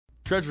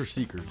Treasure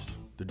Seekers,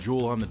 the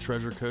jewel on the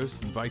Treasure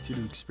Coast, invites you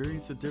to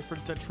experience the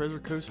difference at Treasure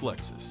Coast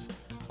Lexus.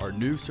 Our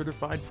new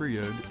certified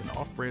pre-owned and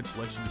off-brand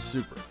selection is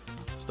super.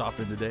 Stop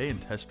in today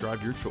and test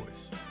drive your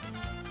choice.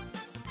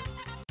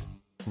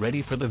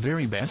 Ready for the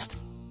very best?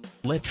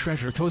 Let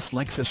Treasure Coast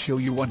Lexus show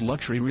you what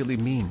luxury really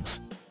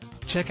means.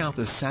 Check out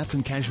this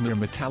satin cashmere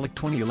metallic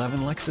 2011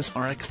 Lexus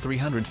RX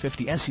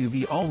 350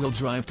 SUV all-wheel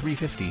drive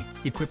 350,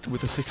 equipped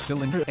with a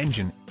 6-cylinder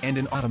engine and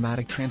an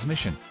automatic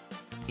transmission.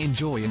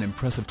 Enjoy an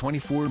impressive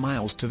 24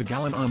 miles to the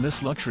gallon on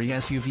this luxury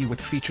SUV with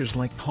features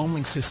like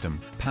Homelink system,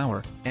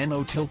 power,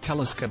 no-tilt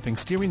telescoping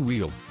steering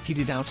wheel,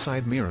 heated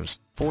outside mirrors,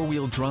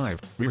 4-wheel drive,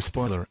 rear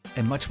spoiler,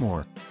 and much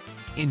more.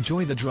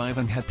 Enjoy the drive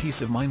and have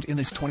peace of mind in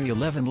this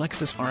 2011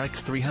 Lexus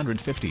RX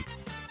 350.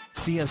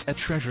 See us at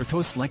Treasure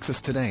Coast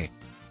Lexus today.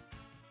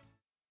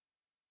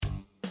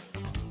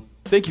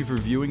 Thank you for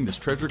viewing this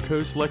Treasure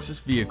Coast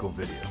Lexus vehicle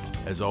video.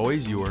 As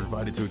always, you are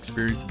invited to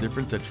experience the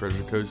difference at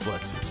Treasure Coast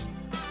Lexus.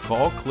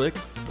 Call, click,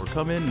 or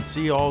come in and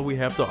see all we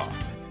have to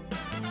offer.